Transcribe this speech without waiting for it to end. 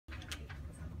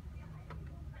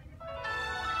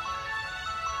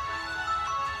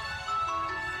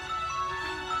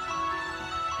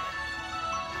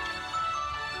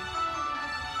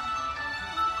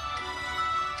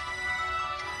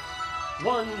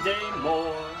One day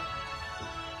more.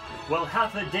 Well,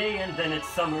 half a day and then it's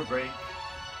summer break.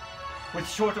 With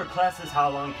shorter classes, how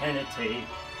long can it take?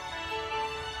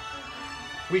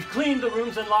 We've cleaned the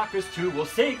rooms and lockers too. We'll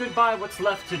say goodbye, what's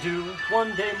left to do?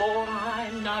 One day more.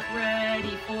 I'm not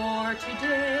ready for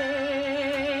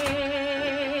today.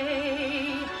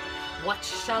 What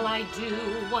shall I do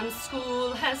once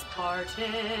school has parted?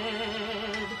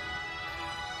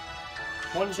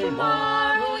 One day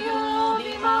Tomorrow you'll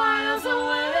be miles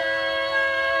away.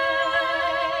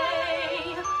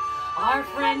 Our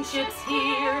friendships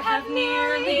here have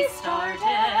nearly started.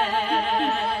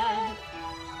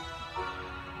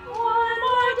 One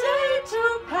more day to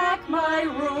pack my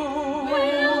room.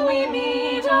 Will we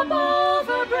meet up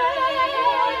over break?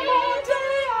 One more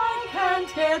day I can't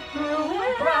get through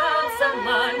it. Grab some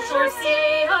lunch or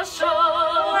see a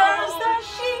show. Where's the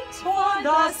sheet for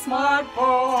the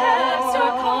smartphone? Text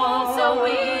or call so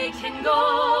we can go.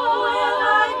 Will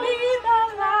I be the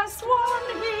last one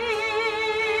here?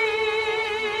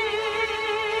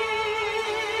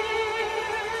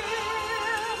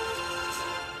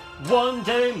 One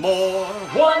day more.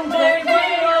 One day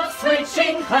of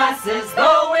switching classes,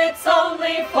 though it's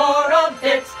only for a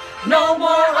bit. No more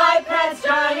iPads,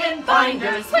 giant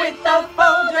binders with the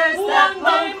folders that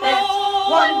won't fit.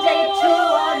 One day to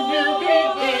a new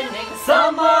beginning.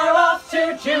 Some are off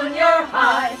to junior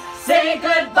high. Say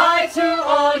goodbye to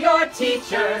all your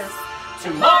teachers.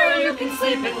 Tomorrow you can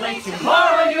sleep in late.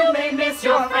 Tomorrow you may miss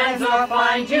your friends or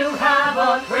find you have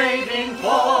a craving for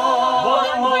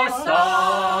one more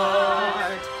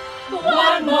start.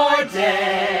 One more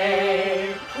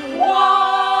day.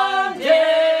 One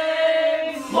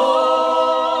day more.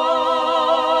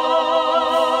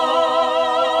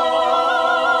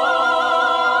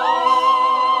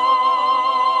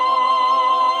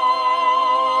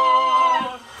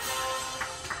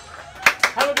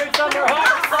 Have a great summer,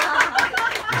 Hawks.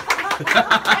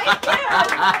 Thank you.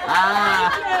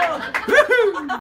 Thank you.